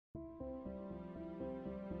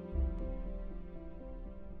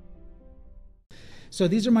So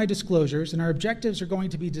these are my disclosures, and our objectives are going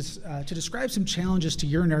to be to describe some challenges to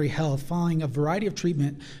urinary health following a variety of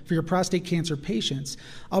treatment for your prostate cancer patients.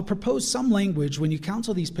 I'll propose some language when you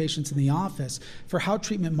counsel these patients in the office for how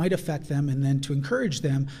treatment might affect them, and then to encourage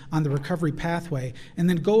them on the recovery pathway, and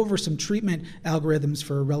then go over some treatment algorithms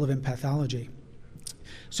for relevant pathology.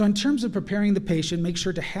 So in terms of preparing the patient, make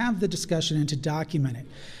sure to have the discussion and to document it.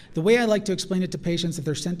 The way I like to explain it to patients if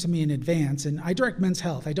they're sent to me in advance, and I direct Men's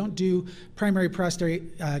Health. I don't do primary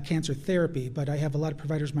prostate cancer therapy, but I have a lot of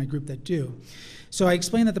providers in my group that do. So I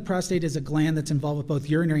explain that the prostate is a gland that's involved with both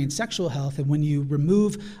urinary and sexual health, and when you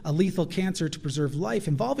remove a lethal cancer to preserve life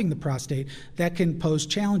involving the prostate, that can pose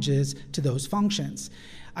challenges to those functions.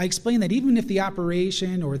 I explain that even if the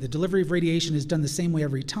operation or the delivery of radiation is done the same way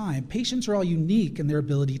every time, patients are all unique in their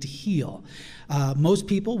ability to heal. Most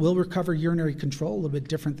people will recover urinary control, a little bit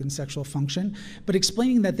different than sexual function, but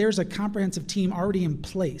explaining that there's a comprehensive team already in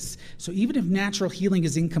place. So even if natural healing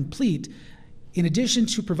is incomplete, in addition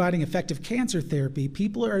to providing effective cancer therapy,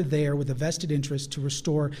 people are there with a vested interest to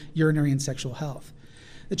restore urinary and sexual health.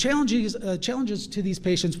 The challenges to these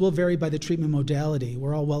patients will vary by the treatment modality.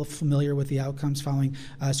 We're all well familiar with the outcomes following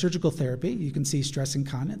surgical therapy. You can see stress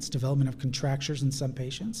incontinence, development of contractures in some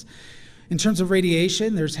patients. In terms of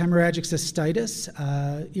radiation, there's hemorrhagic cystitis,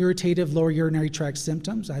 irritative lower urinary tract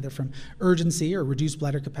symptoms, either from urgency or reduced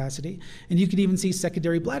bladder capacity. And you can even see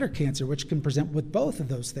secondary bladder cancer, which can present with both of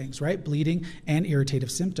those things, right? Bleeding and irritative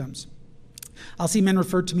symptoms. I'll see men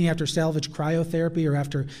referred to me after salvage cryotherapy or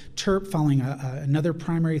after TURP following another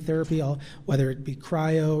primary therapy, whether it be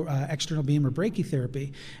cryo, external beam, or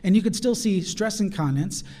brachytherapy. And you could still see stress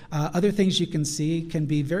incontinence. Other things you can see can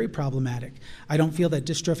be very problematic. I don't feel that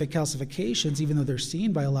dystrophic calcifications, even though they're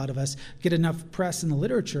seen by a lot of us, get enough press in the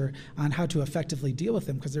literature on how to effectively deal with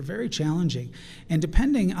them because they're very challenging. And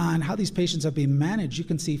depending on how these patients are being managed, you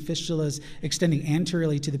can see fistulas extending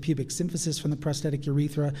anteriorly to the pubic symphysis from the prostatic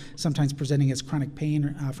urethra, sometimes presenting as chronic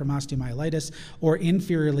pain from osteomyelitis, or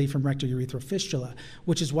inferiorly from rectourethral fistula,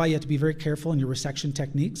 which is why you have to be very careful in your resection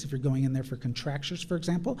techniques if you're going in there for contractures, for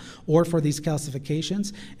example, or for these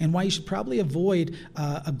calcifications, and why you should probably avoid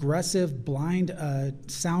aggressive, blind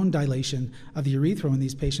sound dilation of the urethra when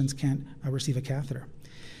these patients can't receive a catheter.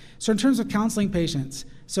 So in terms of counseling patients,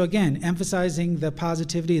 so again, emphasizing the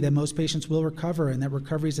positivity that most patients will recover and that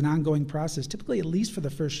recovery is an ongoing process, typically at least for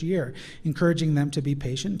the first year, encouraging them to be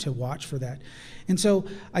patient, to watch for that. And so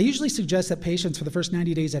I usually suggest that patients for the first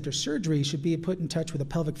 90 days after surgery should be put in touch with a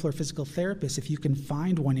pelvic floor physical therapist if you can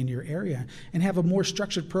find one in your area and have a more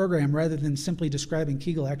structured program rather than simply describing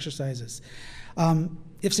Kegel exercises.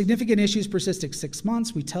 If significant issues persist at 6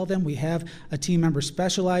 months, we tell them we have a team member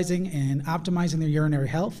specializing in optimizing their urinary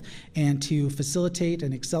health and to facilitate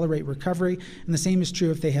and accelerate recovery. And the same is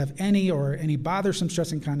true if they have any bothersome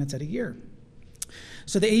stress incontinence at a year.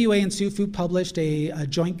 So the AUA and SUFU published a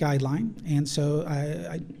joint guideline, and so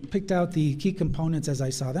I picked out the key components as I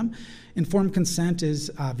saw them. Informed consent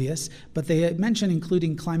is obvious, but they mention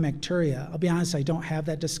including climacturia. I'll be honest, I don't have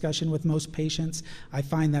that discussion with most patients. I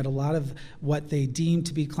find that a lot of what they deem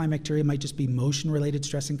to be climacturia might just be motion-related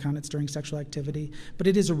stress incontinence during sexual activity, but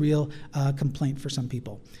it is a real complaint for some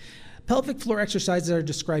people. Pelvic floor exercises are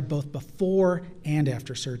described both before and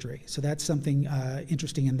after surgery, so that's something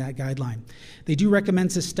interesting in that guideline. They do recommend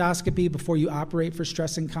cystoscopy before you operate for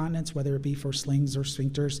stress incontinence, whether it be for slings or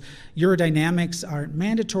sphincters. Urodynamics aren't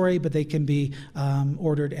mandatory, but they can be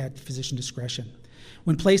ordered at physician discretion.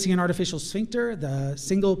 When placing an artificial sphincter, the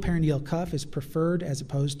single perineal cuff is preferred as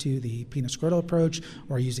opposed to the penoscrotal approach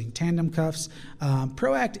or using tandem cuffs.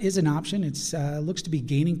 PROACT is an option. It looks to be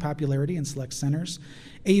gaining popularity in select centers.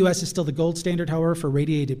 AUS is still the gold standard, however, for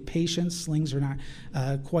radiated patients. Slings are not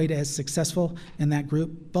quite as successful in that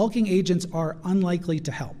group. Bulking agents are unlikely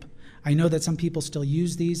to help. I know that some people still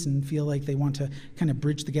use these and feel like they want to kind of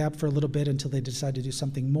bridge the gap for a little bit until they decide to do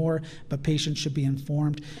something more, but patients should be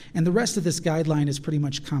informed. And the rest of this guideline is pretty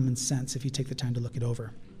much common sense if you take the time to look it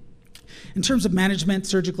over. In terms of management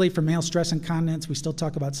surgically for male stress incontinence, we still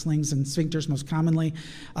talk about slings and sphincters most commonly.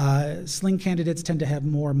 Sling candidates tend to have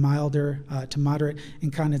more milder to moderate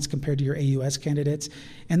incontinence compared to your AUS candidates.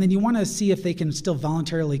 And then you want to see if they can still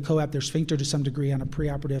voluntarily coap their sphincter to some degree on a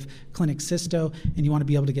preoperative clinic cysto, and you want to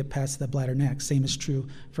be able to get past the bladder neck. Same is true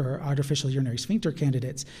for artificial urinary sphincter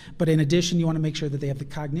candidates. But in addition, you want to make sure that they have the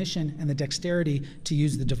cognition and the dexterity to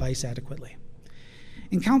use the device adequately.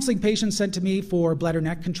 In counseling patients sent to me for bladder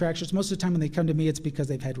neck contractions, most of the time when they come to me, it's because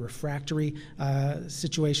they've had refractory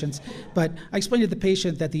situations. But I explain to the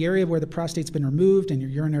patient that the area where the prostate's been removed and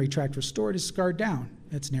your urinary tract restored is scarred down.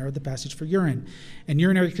 It's narrowed the passage for urine. And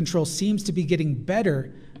urinary control seems to be getting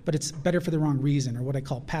better but it's better for the wrong reason, or what I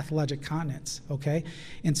call pathologic continence, okay?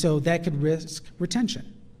 And so that could risk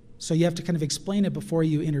retention. So you have to kind of explain it before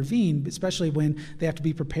you intervene, especially when they have to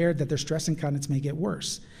be prepared that their stress incontinence may get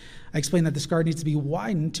worse. I explain that the scar needs to be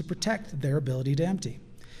widened to protect their ability to empty.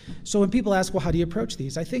 So when people ask, well, how do you approach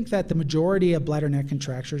these? I think that the majority of bladder neck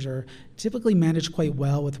contractures are typically managed quite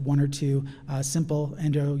well with one or two simple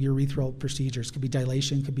endourethral procedures. Could be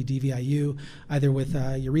dilation, could be DVIU, either with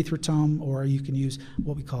urethratome, or you can use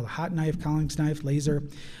what we call a hot knife, Collins knife, laser.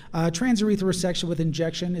 Transurethral resection with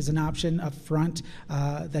injection is an option up front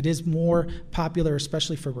that is more popular,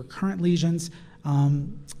 especially for recurrent lesions.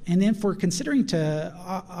 And then for considering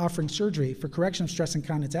offering surgery for correction of stress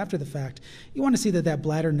incontinence after the fact, you want to see that that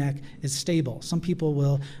bladder neck is stable. Some people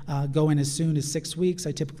will go in as soon as 6 weeks.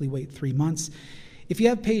 I typically wait 3 months. If you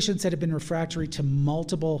have patients that have been refractory to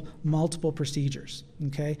multiple procedures,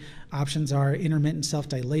 okay, options are intermittent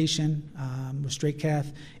self-dilation with straight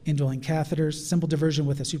cath, indwelling catheters, simple diversion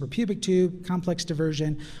with a suprapubic tube, complex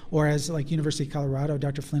diversion, or as like University of Colorado,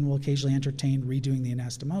 Dr. Flynn will occasionally entertain redoing the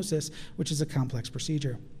anastomosis, which is a complex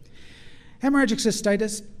procedure. Hemorrhagic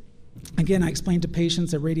cystitis. Again, I explained to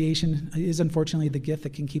patients that radiation is unfortunately the gift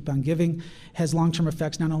that can keep on giving, has long-term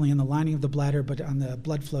effects not only on the lining of the bladder, but on the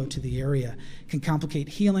blood flow to the area. It can complicate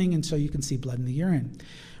healing, and so you can see blood in the urine.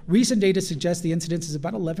 Recent data suggests the incidence is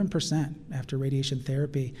about 11% after radiation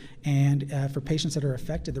therapy, and for patients that are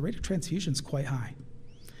affected, the rate of transfusion is quite high.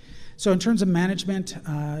 So in terms of management,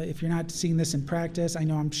 if you're not seeing this in practice, I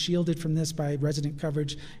know I'm shielded from this by resident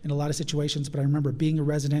coverage in a lot of situations, but I remember being a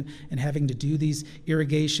resident and having to do these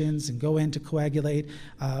irrigations and go in to coagulate.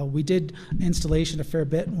 We did installation a fair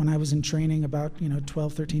bit when I was in training about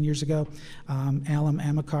 12, 13 years ago. Alum,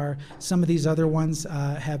 Amicar, some of these other ones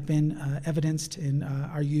have been evidenced and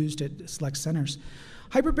are used at select centers.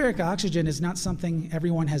 Hyperbaric oxygen is not something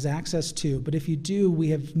everyone has access to, but if you do, we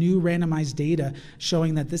have new randomized data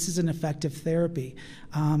showing that this is an effective therapy,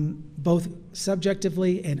 both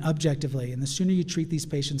subjectively and objectively, and the sooner you treat these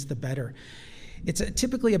patients, the better. It's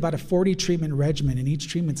typically about a 40 treatment regimen, and each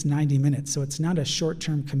treatment's 90 minutes, so it's not a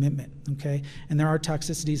short-term commitment, okay? And there are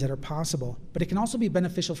toxicities that are possible, but it can also be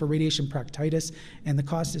beneficial for radiation proctitis, and the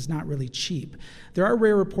cost is not really cheap. There are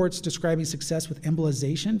rare reports describing success with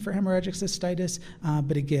embolization for hemorrhagic cystitis,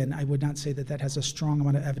 but again, I would not say that that has a strong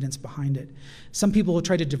amount of evidence behind it. Some people will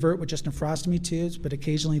try to divert with just nephrostomy tubes, but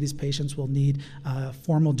occasionally these patients will need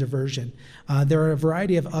formal diversion. There are a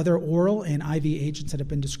variety of other oral and IV agents that have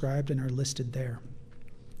been described and are listed there.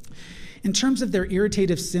 In terms of their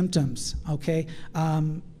irritative symptoms, okay,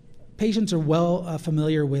 patients are well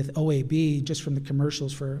familiar with OAB just from the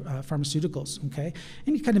commercials for pharmaceuticals, okay?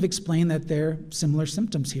 And you kind of explain that they're similar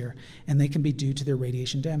symptoms here, and they can be due to their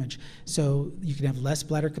radiation damage. So you can have less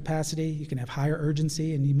bladder capacity, you can have higher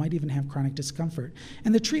urgency, and you might even have chronic discomfort.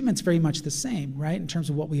 And the treatment's very much the same, right, in terms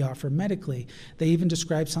of what we offer medically. They even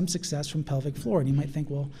describe some success from pelvic floor, and you might think,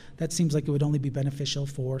 well, that seems like it would only be beneficial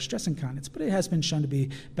for stress incontinence, but it has been shown to be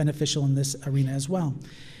beneficial in this arena as well.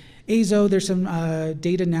 Azo, there's some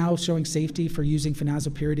data now showing safety for using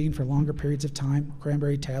phenazopyridine for longer periods of time,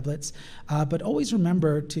 cranberry tablets, but always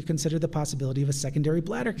remember to consider the possibility of a secondary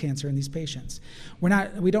bladder cancer in these patients.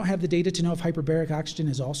 We don't have the data to know if hyperbaric oxygen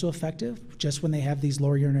is also effective just when they have these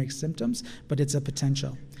lower urinary symptoms, but it's a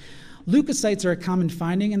potential. Leukocytes are a common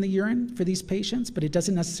finding in the urine for these patients, but it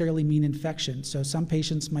doesn't necessarily mean infection. So some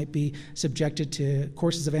patients might be subjected to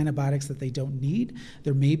courses of antibiotics that they don't need.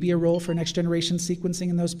 There may be a role for next generation sequencing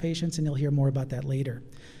in those patients, and you'll hear more about that later.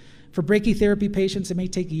 For brachytherapy patients, it may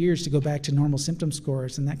take years to go back to normal symptom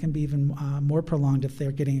scores, and that can be even more prolonged if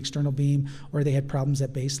they're getting external beam or they had problems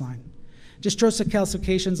at baseline. Dystrophia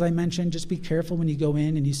calcifications I mentioned, just be careful when you go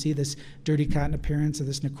in and you see this dirty cotton appearance or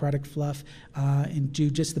this necrotic fluff and do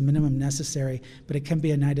just the minimum necessary, but it can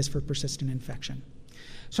be a nidus for persistent infection.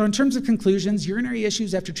 So in terms of conclusions, urinary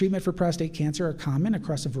issues after treatment for prostate cancer are common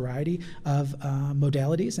across a variety of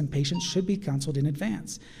modalities, and patients should be counseled in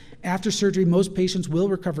advance. After surgery, most patients will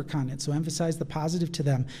recover continence, so emphasize the positive to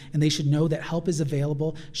them, and they should know that help is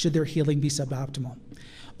available should their healing be suboptimal.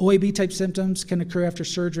 OAB-type symptoms can occur after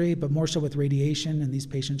surgery, but more so with radiation, and these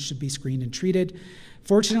patients should be screened and treated.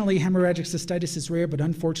 Fortunately, hemorrhagic cystitis is rare, but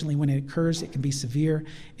unfortunately, when it occurs, it can be severe,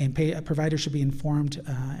 and a provider should be informed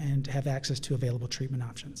and have access to available treatment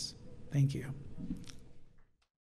options. Thank you.